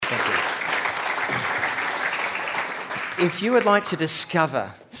If you would like to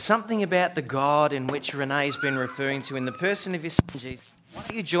discover something about the God in which Renee's been referring to in the person of his son Jesus, why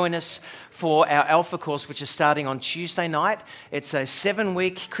don't you join us for our Alpha course, which is starting on Tuesday night. It's a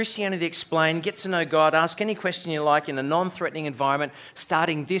 7-week Christianity Explained, get to know God, ask any question you like in a non-threatening environment.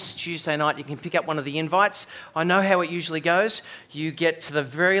 Starting this Tuesday night, you can pick up one of the invites. I know how it usually goes. You get to the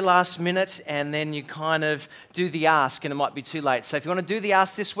very last minute and then you kind of do the ask and it might be too late. So if you want to do the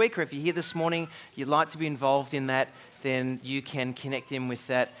ask this week, or if you're here this morning, you'd like to be involved in that, then you can connect in with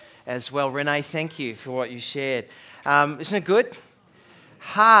that as well. Renee, thank you for what you shared. Isn't it good?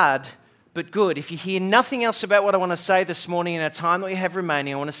 Hard, but good. If you hear nothing else about what I want to say this morning in our time that we have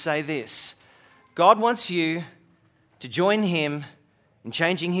remaining, I want to say this. God wants you to join him in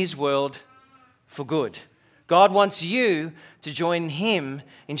changing his world for good. God wants you to join him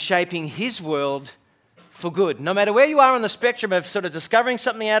in shaping his world for good. No matter where you are on the spectrum of sort of discovering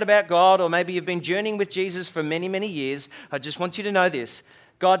something out about God, or maybe you've been journeying with Jesus for many, many years, I just want you to know this.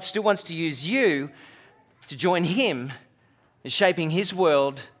 God still wants to use you to join him in shaping his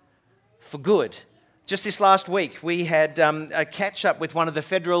world for good. Just this last week, we had a catch-up with one of the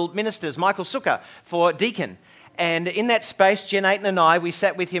federal ministers, Michael Sukkar, for Deakin. And in that space, Jen Aiton and I, we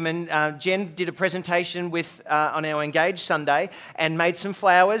sat with him, and Jen did a presentation on our Engage Sunday and made some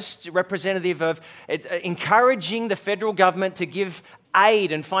flowers representative of encouraging the federal government to give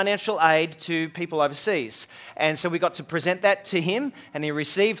aid and financial aid to people overseas. And so we got to present that to him, and he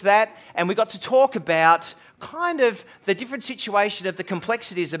received that, and we got to talk about kind of the different situation of the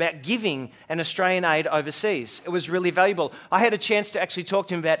complexities about giving an Australian aid overseas. It was really valuable. I had a chance to actually talk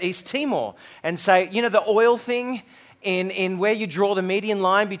to him about East Timor and say, you know, the oil thing in where you draw the median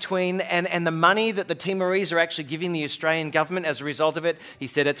line between and the money that the Timorese are actually giving the Australian government as a result of it. He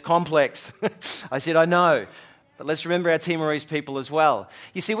said, it's complex. I said, I know. But let's remember our Timorese people as well.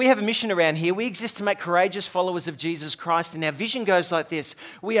 You see, we have a mission around here. We exist to make courageous followers of Jesus Christ, and our vision goes like this.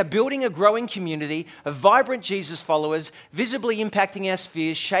 We are building a growing community of vibrant Jesus followers, visibly impacting our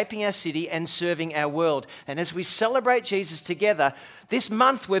spheres, shaping our city, and serving our world. And as we celebrate Jesus together, this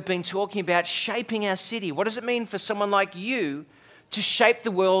month we've been talking about shaping our city. What does it mean for someone like you to shape the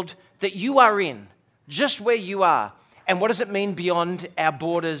world that you are in, just where you are? And what does it mean beyond our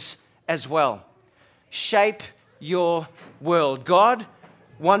borders as well? Shape your world. God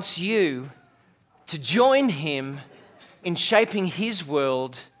wants you to join him in shaping his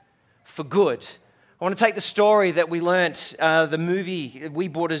world for good. I want to take the story that we learnt, the movie We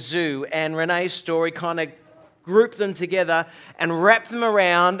Bought a Zoo, and Renee's story, kind of group them together and wrap them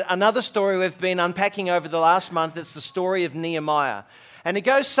around another story we've been unpacking over the last month. It's the story of Nehemiah. And it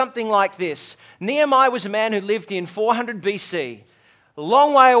goes something like this. Nehemiah was a man who lived in 400 BC, a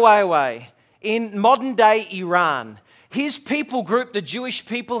long way away, in modern-day Iran. His people group, the Jewish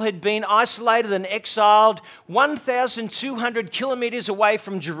people, had been isolated and exiled 1,200 kilometers away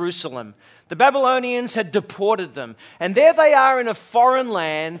from Jerusalem. The Babylonians had deported them. And there they are in a foreign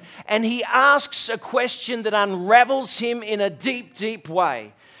land, and he asks a question that unravels him in a deep, deep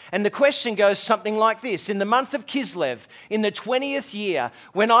way. And the question goes something like this. In the month of Kislev, in the 20th year,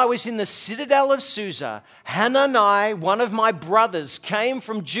 when I was in the citadel of Susa, Hanani, one of my brothers, came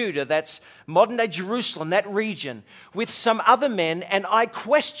from Judah, that's modern-day Jerusalem, that region, with some other men, and I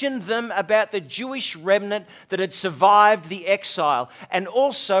questioned them about the Jewish remnant that had survived the exile, and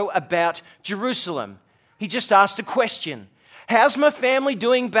also about Jerusalem. He just asked a question. How's my family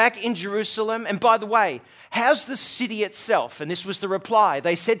doing back in Jerusalem? And by the way, how's the city itself? And this was the reply.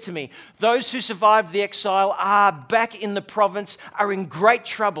 They said to me, those who survived the exile are back in the province, are in great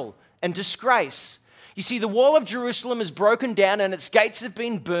trouble and disgrace. You see, the wall of Jerusalem is broken down and its gates have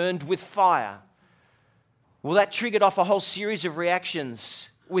been burned with fire. Well, that triggered off a whole series of reactions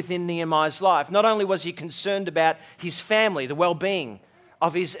within Nehemiah's life. Not only was he concerned about his family, the well-being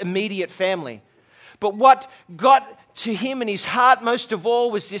of his immediate family, but what got to him in his heart most of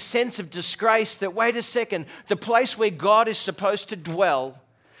all was this sense of disgrace that, wait a second, the place where God is supposed to dwell,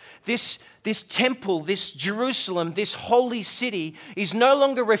 this temple, this Jerusalem, this holy city is no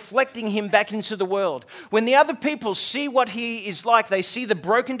longer reflecting him back into the world. When the other people see what he is like, they see the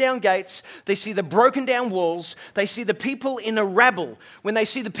broken down gates, they see the broken down walls, they see the people in a rabble, when they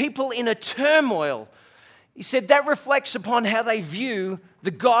see the people in a turmoil, he said that reflects upon how they view the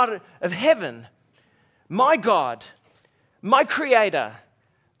God of heaven. My God, my Creator,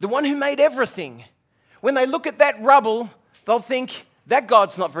 the one who made everything. When they look at that rubble, they'll think, that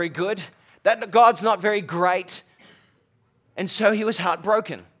God's not very good. That God's not very great. And so he was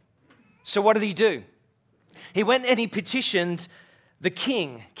heartbroken. So what did he do? He went and he petitioned the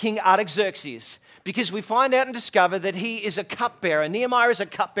king, King Artaxerxes, because we find out and discover that he is a cupbearer. Nehemiah is a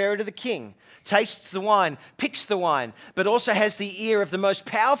cupbearer to the king, tastes the wine, picks the wine, but also has the ear of the most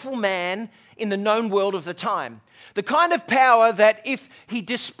powerful man in the known world of the time. The kind of power that if he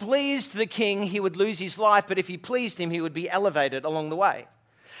displeased the king, he would lose his life, but if he pleased him, he would be elevated along the way.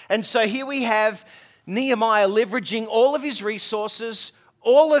 And so here we have Nehemiah leveraging all of his resources,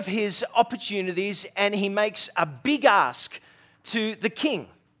 all of his opportunities, and he makes a big ask to the king.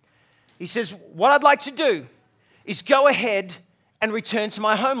 He says, what I'd like to do is go ahead and return to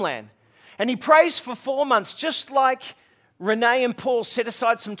my homeland. And he prays for 4 months, just like Renee and Paul set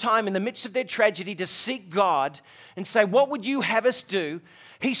aside some time in the midst of their tragedy to seek God and say, what would you have us do?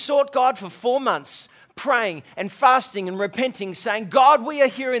 He sought God for 4 months, praying and fasting and repenting, saying, God, we are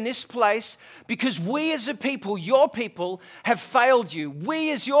here in this place because we as a people, your people, have failed you.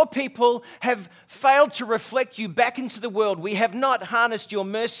 We as your people have failed to reflect you back into the world. We have not harnessed your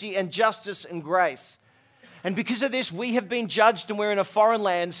mercy and justice and grace. And because of this, we have been judged and we're in a foreign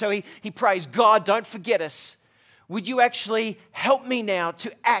land. So he prays, God, don't forget us. Would you actually help me now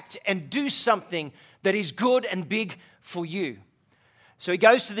to act and do something that is good and big for you? So he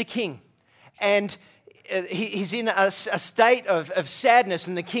goes to the king, and he's in a state of sadness,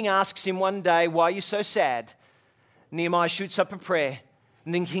 and the king asks him one day, why are you so sad? Nehemiah shoots up a prayer,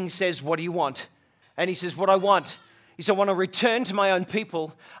 and the king says, what do you want? And he says, what I want is I want to return to my own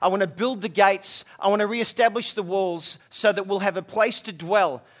people. I want to build the gates. I want to reestablish the walls so that we'll have a place to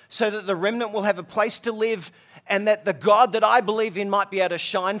dwell, so that the remnant will have a place to live, and that the God that I believe in might be able to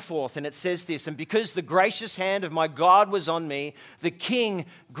shine forth. And it says this, and because the gracious hand of my God was on me, the king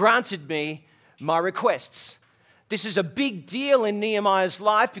granted me my requests. This is a big deal in Nehemiah's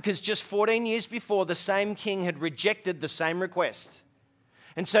life because just 14 years before, the same king had rejected the same request.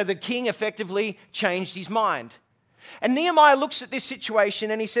 And so the king effectively changed his mind. And Nehemiah looks at this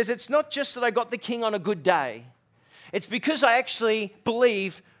situation and he says, it's not just that I got the king on a good day. It's because I actually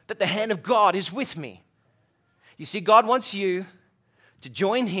believe that the hand of God is with me. You see, God wants you to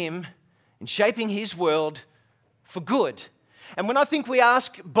join him in shaping his world for good. And when I think we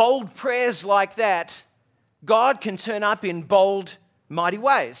ask bold prayers like that, God can turn up in bold, mighty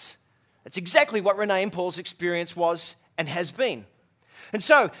ways. That's exactly what Renee and Paul's experience was and has been. And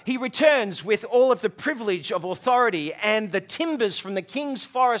so he returns with all of the privilege of authority and the timbers from the king's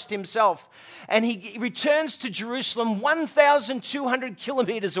forest himself. And he returns to Jerusalem 1,200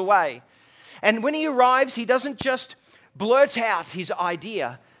 kilometers away. And when he arrives, he doesn't just blurt out his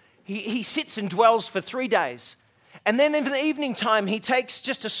idea. He sits and dwells for 3 days. And then in the evening time, he takes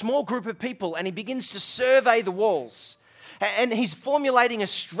just a small group of people and he begins to survey the walls. And he's formulating a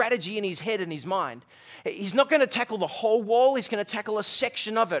strategy in his head and his mind. He's not going to tackle the whole wall. He's going to tackle a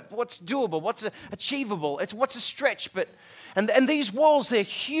section of it. What's doable? What's achievable? What's a stretch? And these walls, they're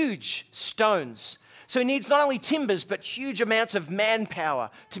huge stones. So he needs not only timbers, but huge amounts of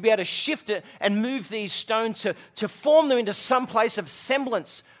manpower to be able to shift it and move these stones to form them into some place of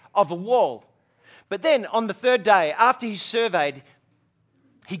semblance of a wall. But then on the third day, after he's surveyed,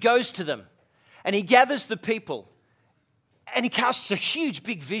 he goes to them and he gathers the people and he casts a huge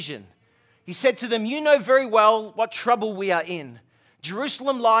big vision. He said to them, you know very well what trouble we are in.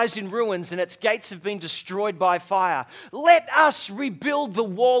 Jerusalem lies in ruins and its gates have been destroyed by fire. Let us rebuild the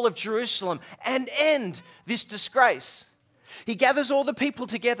wall of Jerusalem and end this disgrace. He gathers all the people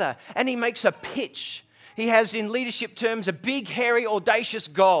together and he makes a pitch. He has, in leadership terms, a big, hairy, audacious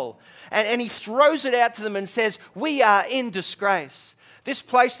goal. And he throws it out to them and says, we are in disgrace. This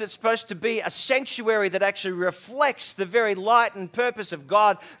place that's supposed to be a sanctuary that actually reflects the very light and purpose of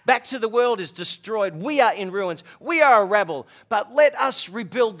God back to the world is destroyed. We are in ruins. We are a rabble. But let us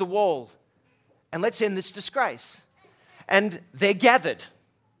rebuild the wall and let's end this disgrace. And they're gathered.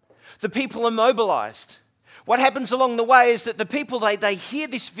 The people are mobilized. What happens along the way is that the people, they hear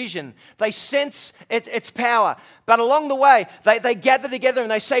this vision. They sense its power. But along the way, they gather together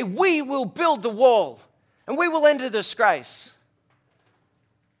and they say, we will build the wall and we will end the disgrace.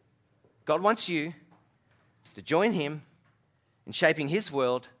 God wants you to join him in shaping his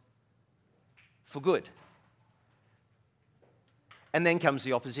world for good. And then comes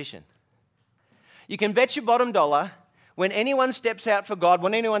the opposition. You can bet your bottom dollar when anyone steps out for God,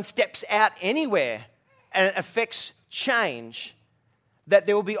 when anyone steps out anywhere and it affects change, that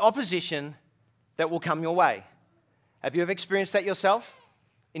there will be opposition that will come your way. Have you ever experienced that yourself?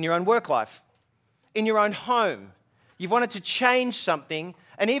 In your own work life? In your own home? You've wanted to change something,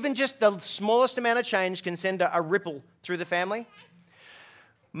 and even just the smallest amount of change can send a ripple through the family.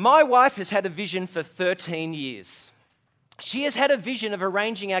 My wife has had a vision for 13 years. She has had a vision of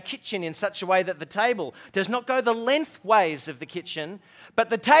arranging our kitchen in such a way that the table does not go the lengthways of the kitchen, but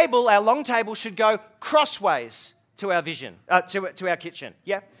the table, our long table, should go crossways to our vision, to our kitchen.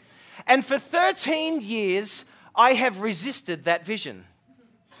 Yeah? And for 13 years, I have resisted that vision.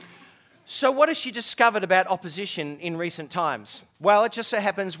 So what has she discovered about opposition in recent times? Well, it just so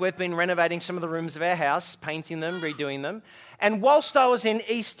happens we've been renovating some of the rooms of our house, painting them, redoing them. And whilst I was in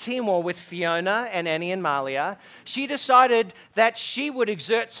East Timor with Fiona and Annie and Malia, she decided that she would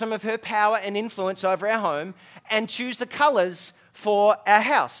exert some of her power and influence over our home and choose the colours for our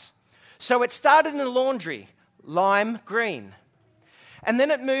house. So it started in the laundry, lime green. And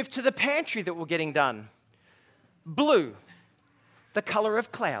then it moved to the pantry that we're getting done, blue, the colour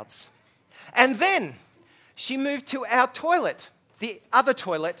of clouds. And then she moved to our toilet, the other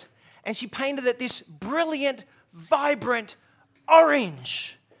toilet, and she painted it this brilliant, vibrant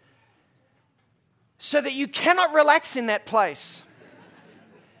orange so that you cannot relax in that place.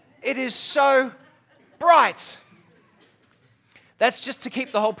 It is so bright. That's just to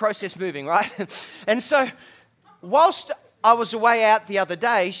keep the whole process moving, right? And so whilst I was away out the other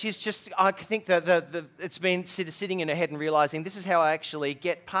day, I think that it's been sitting in her head and realizing this is how I actually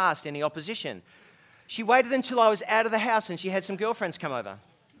get past any opposition. She waited until I was out of the house and she had some girlfriends come over.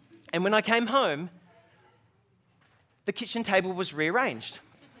 And when I came home, the kitchen table was rearranged.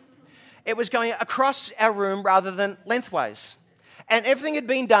 It was going across our room rather than lengthways. And everything had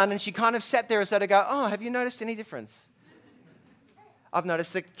been done and she kind of sat there as though to go, oh, have you noticed any difference? I've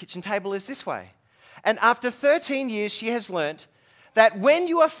noticed the kitchen table is this way. And after 13 years, she has learnt that when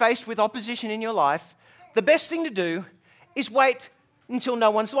you are faced with opposition in your life, the best thing to do is wait until no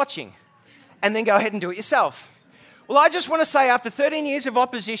one's watching and then go ahead and do it yourself. Well, I just want to say after 13 years of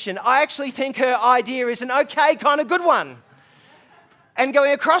opposition, I actually think her idea is an okay kind of good one. And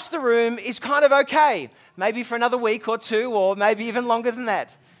going across the room is kind of okay, maybe for another week or two or maybe even longer than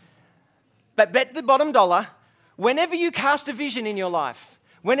that. But bet the bottom dollar, whenever you cast a vision in your life,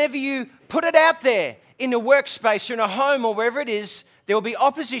 whenever you put it out there in a workspace or in a home or wherever it is, there will be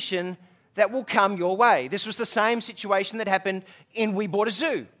opposition that will come your way. This was the same situation that happened in We Bought a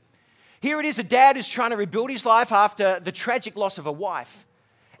Zoo. Here it is, a dad who's trying to rebuild his life after the tragic loss of a wife.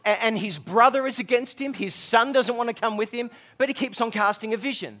 And his brother is against him. His son doesn't want to come with him, but he keeps on casting a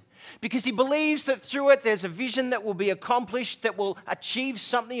vision because he believes that through it there's a vision that will be accomplished, that will achieve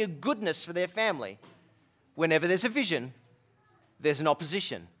something of goodness for their family. Whenever there's a vision, there's an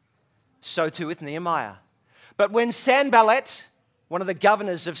opposition. So too with Nehemiah. But when Sanballat, one of the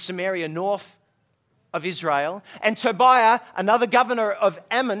governors of Samaria north of Israel, and Tobiah, another governor of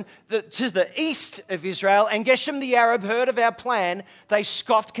Ammon, to the east of Israel, and Geshem the Arab heard of our plan, they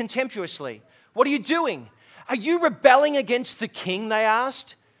scoffed contemptuously. What are you doing? Are you rebelling against the king, they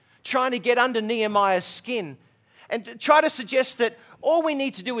asked, trying to get under Nehemiah's skin, and try to suggest that all we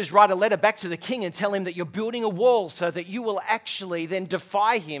need to do is write a letter back to the king and tell him that you're building a wall so that you will actually then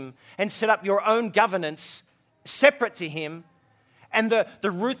defy him and set up your own governance separate to him. And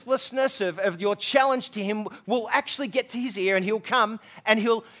the ruthlessness of your challenge to him will actually get to his ear and he'll come and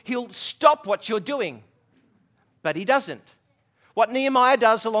he'll stop what you're doing. But he doesn't. What Nehemiah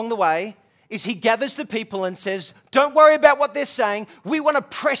does along the way is he gathers the people and says, don't worry about what they're saying. We want to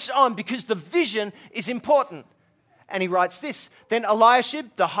press on because the vision is important. And he writes this, then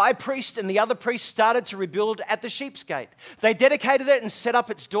Eliashib, the high priest, and the other priests started to rebuild at the Sheep's Gate. They dedicated it and set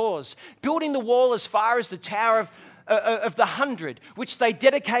up its doors, building the wall as far as the Tower of the 100, which they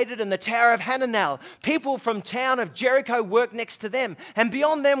dedicated, in the Tower of Hananel. People from town of Jericho worked next to them. And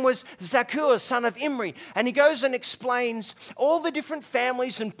beyond them was Zakur, son of Imri. And he goes and explains all the different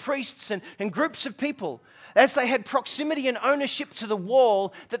families and priests and groups of people. As they had proximity and ownership to the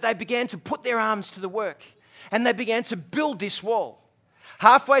wall, that they began to put their arms to the work. And they began to build this wall.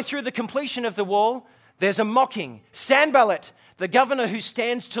 Halfway through the completion of the wall, there's a mocking. Sanballat, the governor who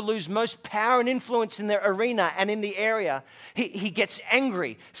stands to lose most power and influence in the arena and in the area, he gets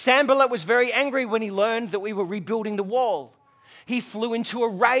angry. Sanballat was very angry when he learned that we were rebuilding the wall. He flew into a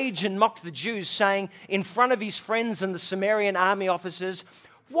rage and mocked the Jews, saying in front of his friends and the Sumerian army officers,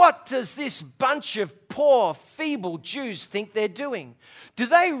 what does this bunch of poor, feeble Jews think they're doing? Do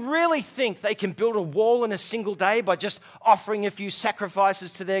they really think they can build a wall in a single day by just offering a few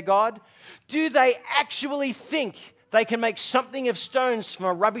sacrifices to their God? Do they actually think they can make something of stones from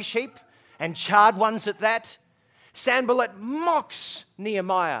a rubbish heap, and charred ones at that? Sanballat mocks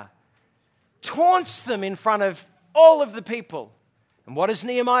Nehemiah, taunts them in front of all of the people. And what does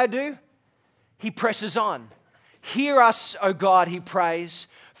Nehemiah do? He presses on. Hear us, O God, he prays,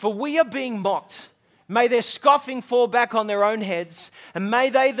 for we are being mocked. May their scoffing fall back on their own heads, and may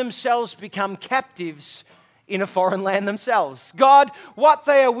they themselves become captives in a foreign land themselves. God, what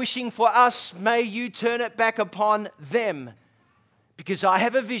they are wishing for us, may you turn it back upon them, because I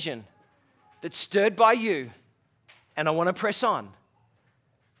have a vision that's stirred by you, and I want to press on.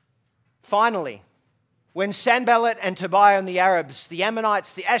 Finally, when Sanballat and Tobiah and the Arabs, the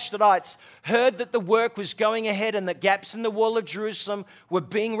Ammonites, the Ashdodites, heard that the work was going ahead and the gaps in the wall of Jerusalem were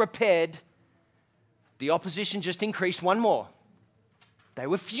being repaired, the opposition just increased one more. They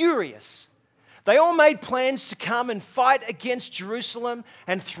were furious. They all made plans to come and fight against Jerusalem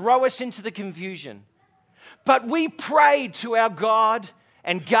and throw us into the confusion. But we prayed to our God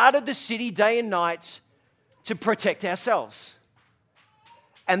and guarded the city day and night to protect ourselves.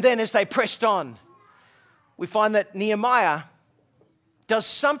 And then as they pressed on, we find that Nehemiah does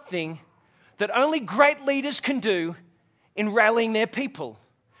something that only great leaders can do in rallying their people.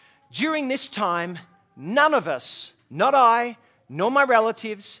 During this time, none of us, not I, nor my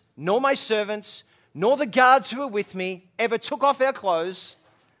relatives, nor my servants, nor the guards who were with me, ever took off our clothes.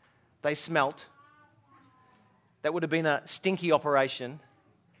 They smelt. That would have been a stinky operation.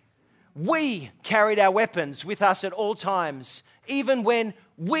 We carried our weapons with us at all times, even when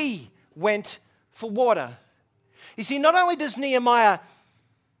we went for water. You see, not only does Nehemiah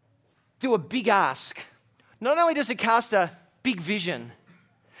do a big ask, not only does he cast a big vision,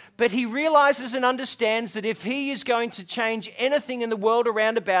 but he realizes and understands that if he is going to change anything in the world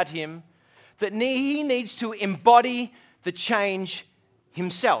around about him, that he needs to embody the change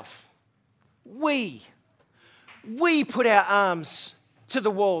himself. We put our arms to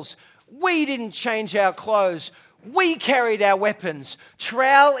the walls. We didn't change our clothes. We carried our weapons,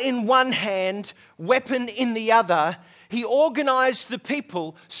 trowel in one hand, weapon in the other. He organized the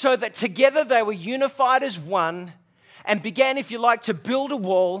people so that together they were unified as one and began, if you like, to build a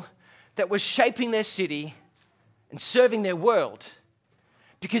wall that was shaping their city and serving their world.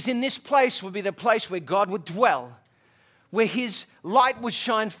 Because in this place would be the place where God would dwell, where his light would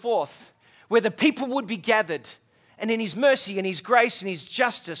shine forth, where the people would be gathered, and in his mercy and his grace and his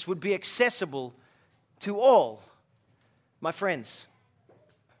justice would be accessible to all. My friends,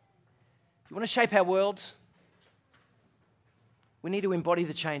 you want to shape our worlds? We need to embody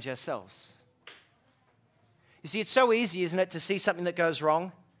the change ourselves. You see, it's so easy, isn't it, to see something that goes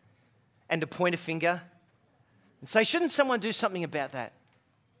wrong and to point a finger and say, shouldn't someone do something about that?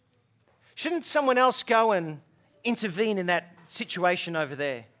 Shouldn't someone else go and intervene in that situation over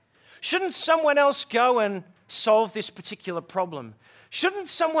there? Shouldn't someone else go and solve this particular problem? Shouldn't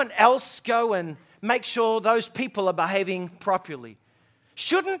someone else go and make sure those people are behaving properly?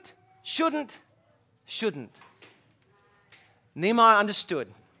 Shouldn't. Nehemiah understood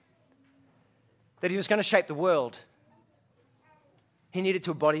that he was going to shape the world. He needed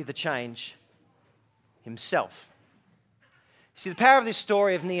to embody the change himself. See, the power of this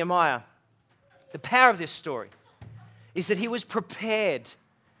story of Nehemiah, the power of this story is that he was prepared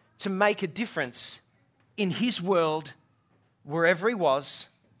to make a difference in his world, wherever he was,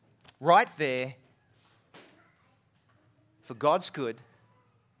 right there, for God's good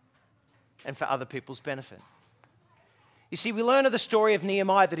and for other people's benefit. You see, we learn of the story of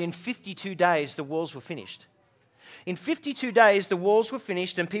Nehemiah that in 52 days the walls were finished. In 52 days the walls were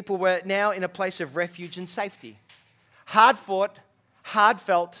finished and people were now in a place of refuge and safety. Hard fought, hard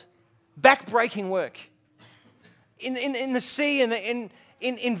felt, back-breaking work. In the sea and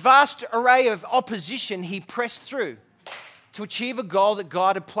in vast array of opposition, he pressed through to achieve a goal that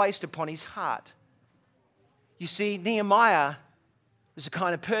God had placed upon his heart. You see, Nehemiah was the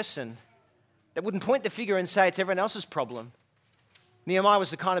kind of person that wouldn't point the finger and say it's everyone else's problem. Nehemiah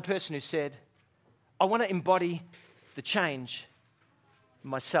was the kind of person who said, I want to embody the change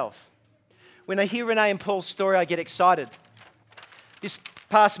myself. When I hear Renee and Paul's story, I get excited. This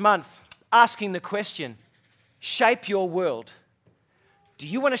past month, asking the question, shape your world. Do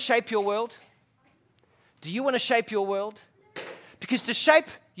you want to shape your world? Do you want to shape your world? Because to shape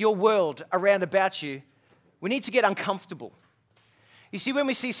your world around about you, we need to get uncomfortable. You see, when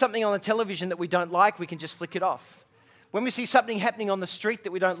we see something on the television that we don't like, we can just flick it off. When we see something happening on the street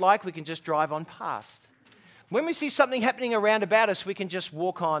that we don't like, we can just drive on past. When we see something happening around about us, we can just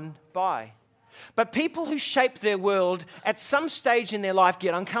walk on by. But people who shape their world at some stage in their life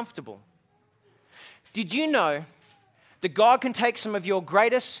get uncomfortable. Did you know that God can take some of your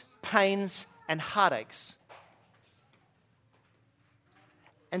greatest pains and heartaches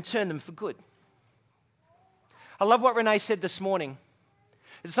and turn them for good? I love what Renee said this morning.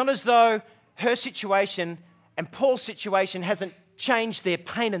 It's not as though her situation and Paul's situation hasn't changed their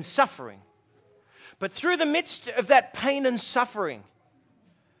pain and suffering. But through the midst of that pain and suffering,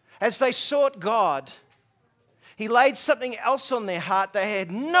 as they sought God, he laid something else on their heart they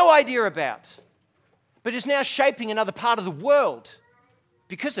had no idea about. but is now shaping another part of the world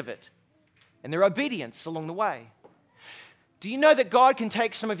because of it and their obedience along the way. Do you know that God can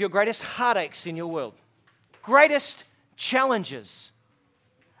take some of your greatest heartaches in your world, greatest challenges,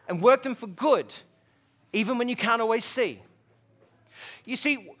 and work them for good, even when you can't always see? You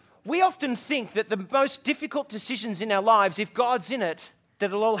see, we often think that the most difficult decisions in our lives, if God's in it, that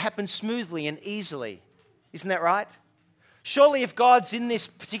it'll all happen smoothly and easily. Isn't that right? Surely if God's in this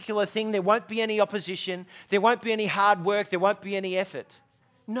particular thing, there won't be any opposition, there won't be any hard work, there won't be any effort.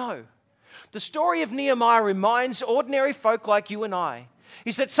 No. The story of Nehemiah reminds ordinary folk like you and I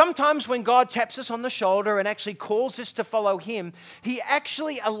is that sometimes when God taps us on the shoulder and actually calls us to follow Him, He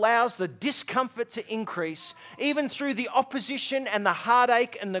actually allows the discomfort to increase, even through the opposition and the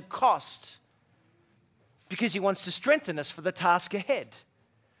heartache and the cost, because He wants to strengthen us for the task ahead.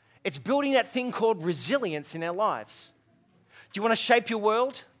 It's building that thing called resilience in our lives. Do you want to shape your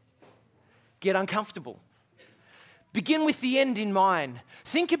world? Get uncomfortable. Begin with the end in mind.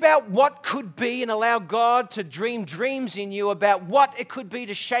 Think about what could be and allow God to dream dreams in you about what it could be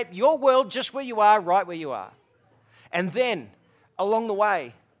to shape your world just where you are, right where you are. And then, along the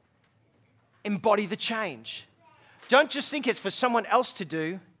way, embody the change. Don't just think it's for someone else to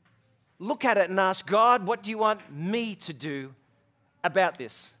do. Look at it and ask, God, what do you want me to do about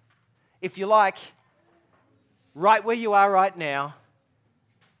this? If you like, right where you are right now,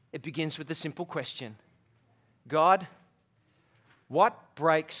 it begins with the simple question: God, what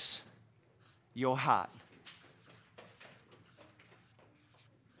breaks your heart?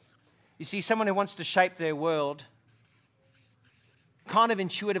 You see, someone who wants to shape their world kind of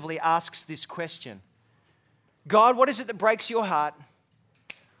intuitively asks this question: God, what is it that breaks your heart?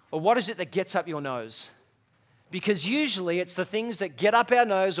 Or what is it that gets up your nose? Because usually it's the things that get up our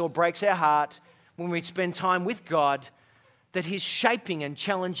nose or breaks our heart when we spend time with God that He's shaping and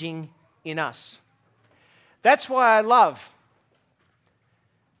challenging in us. That's why I love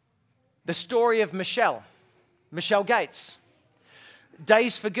the story of Michelle Gates,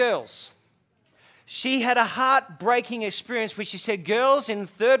 Days for Girls. She had a heartbreaking experience where she said girls in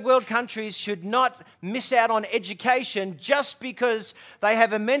third world countries should not miss out on education just because they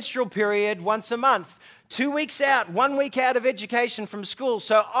have a menstrual period once a month. 2 weeks out, 1 week out of education from school.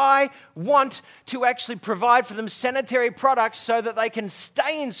 So I want to actually provide for them sanitary products so that they can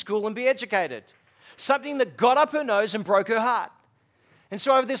stay in school and be educated. Something that got up her nose and broke her heart. And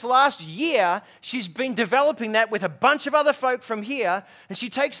so over this last year, she's been developing that with a bunch of other folk from here, and she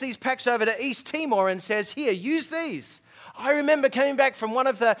takes these packs over to East Timor and says, here, use these. I remember coming back from one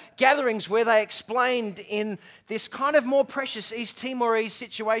of the gatherings where they explained in this kind of more precious East Timorese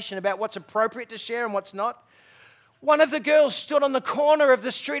situation about what's appropriate to share and what's not. One of the girls stood on the corner of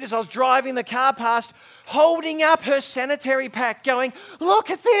the street as I was driving the car past, holding up her sanitary pack, going, look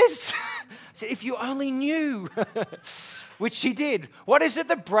at this. I said, if you only knew, which she did. What is it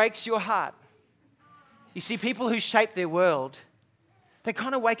that breaks your heart? You see, people who shape their world, they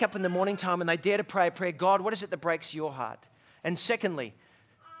kind of wake up in the morning time and they dare to pray a prayer, God, what is it that breaks your heart? And secondly,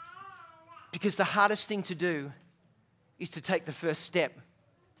 because the hardest thing to do is to take the first step,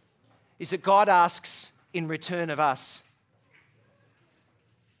 is that God asks in return of us,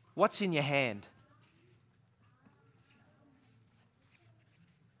 what's in your hand?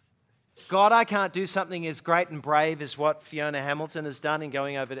 God, I can't do something as great and brave as what Fiona Hamilton has done in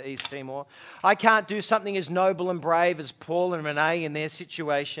going over to East Timor. I can't do something as noble and brave as Paul and Renee in their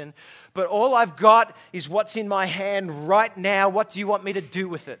situation. But all I've got is what's in my hand right now. What do you want me to do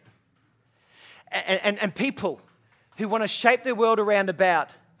with it? And people who want to shape their world around about,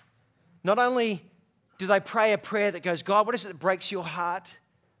 not only do they pray a prayer that goes, God, what is it that breaks your heart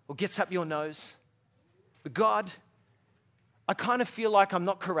or gets up your nose? But God, I kind of feel like I'm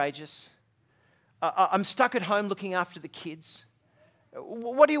not courageous. I'm stuck at home looking after the kids.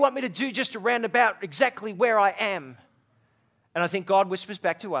 What do you want me to do just around about exactly where I am? And I think God whispers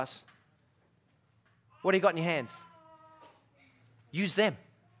back to us, what do you got in your hands? Use them.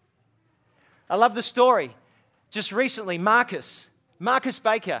 I love the story. Just recently, Marcus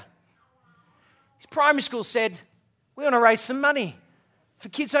Baker, his primary school said, we want to raise some money for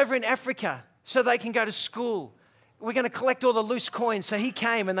kids over in Africa so they can go to school. We're going to collect all the loose coins. So he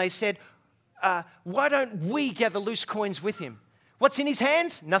came and they said, why don't we gather loose coins with him? What's in his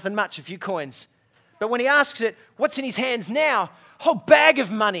hands? Nothing much, a few coins. But when he asks it, what's in his hands now? A whole bag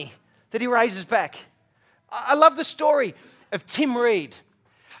of money that he raises back. I love the story of Tim Reed.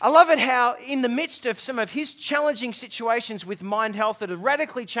 I love it how in the midst of some of his challenging situations with mind health that have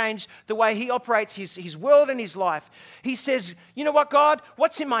radically changed the way he operates his world and his life, he says, you know what, God?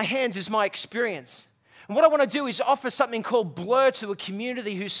 What's in my hands is my experience. And what I want to do is offer something called Blur to a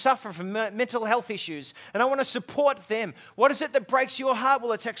community who suffer from mental health issues. And I want to support them. What is it that breaks your heart?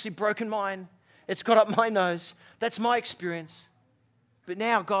 Well, it's actually broken mine. It's got up my nose. That's my experience. But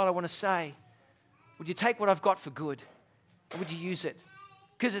now, God, I want to say, would you take what I've got for good? And would you use it?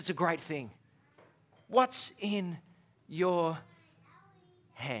 Because it's a great thing. What's in your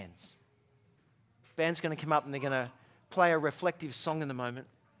hands? Band's going to come up and they're going to play a reflective song in a moment.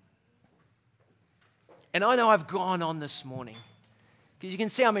 And I know I've gone on this morning because you can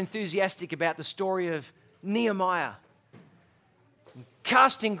see I'm enthusiastic about the story of Nehemiah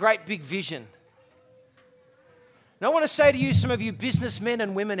casting great big vision. And I want to say to you, some of you businessmen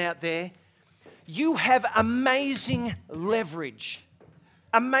and women out there, you have amazing leverage.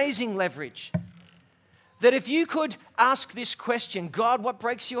 Amazing leverage. That if you could ask this question, God, what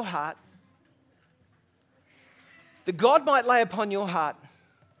breaks your heart? That God might lay upon your heart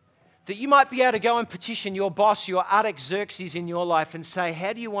that you might be able to go and petition your boss, your Artaxerxes in your life and say,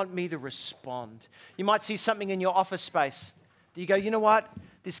 how do you want me to respond? You might see something in your office space. You go, you know what?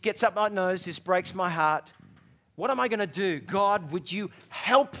 This gets up my nose. This breaks my heart. What am I going to do? God, would you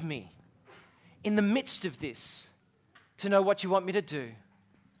help me in the midst of this to know what you want me to do?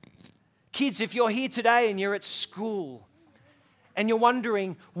 Kids, if you're here today and you're at school and you're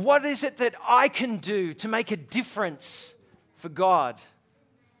wondering, what is it that I can do to make a difference for God?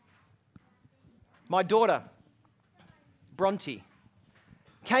 My daughter, Bronte,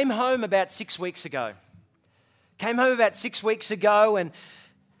 came home about 6 weeks ago.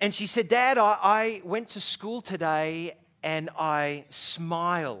 And she said, Dad, I went to school today and I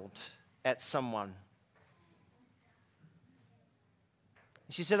smiled at someone.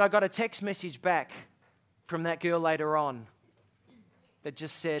 She said, I got a text message back from that girl later on that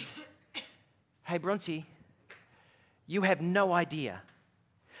just said, hey, Bronte, you have no idea.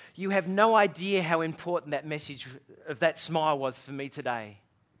 You have no idea how important that message of that smile was for me today.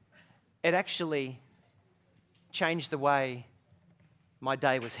 It actually changed the way my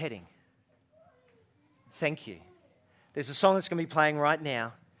day was heading. Thank you. There's a song that's going to be playing right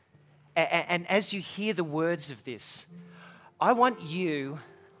now. And as you hear the words of this, I want you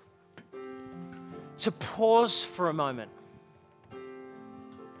to pause for a moment.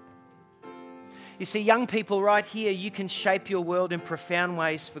 You see, young people, right here, you can shape your world in profound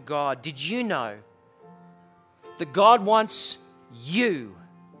ways for God. Did you know that God wants you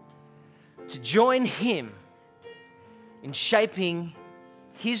to join Him in shaping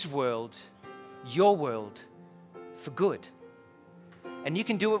His world, your world, for good? And you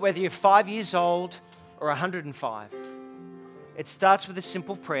can do it whether you're 5 years old or 105. It starts with a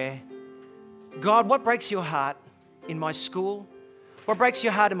simple prayer. God, what breaks your heart in my school? What breaks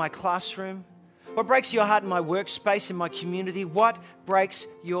your heart in my classroom? What breaks your heart in my workspace, in my community? What breaks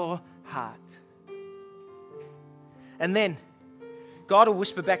your heart? And then God will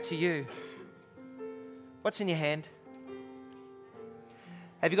whisper back to you, what's in your hand?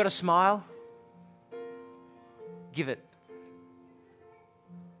 Have you got a smile? Give it.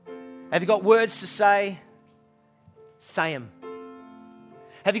 Have you got words to say? Say them.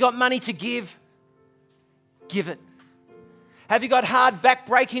 Have you got money to give? Give it. Have you got hard,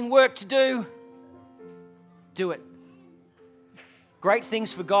 back-breaking work to do? Do it. Great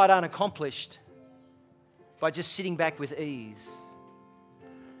things for God aren't accomplished by just sitting back with ease.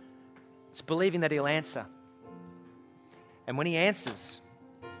 It's believing that He'll answer. And when He answers,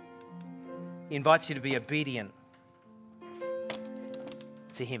 He invites you to be obedient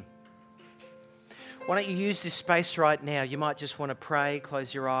to Him. Why don't you use this space right now? You might just want to pray,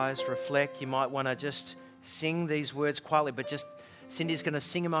 close your eyes, reflect. You might want to just sing these words quietly, but just Cindy's going to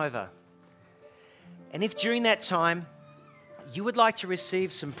sing them over. And if during that time you would like to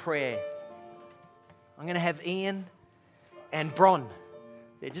receive some prayer, I'm going to have Ian and Bron.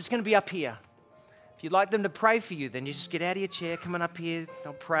 They're just going to be up here. If you'd like them to pray for you, then you just get out of your chair, come on up here,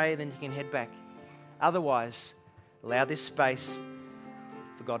 they'll pray, then you can head back. Otherwise, allow this space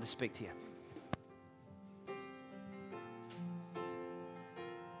for God to speak to you.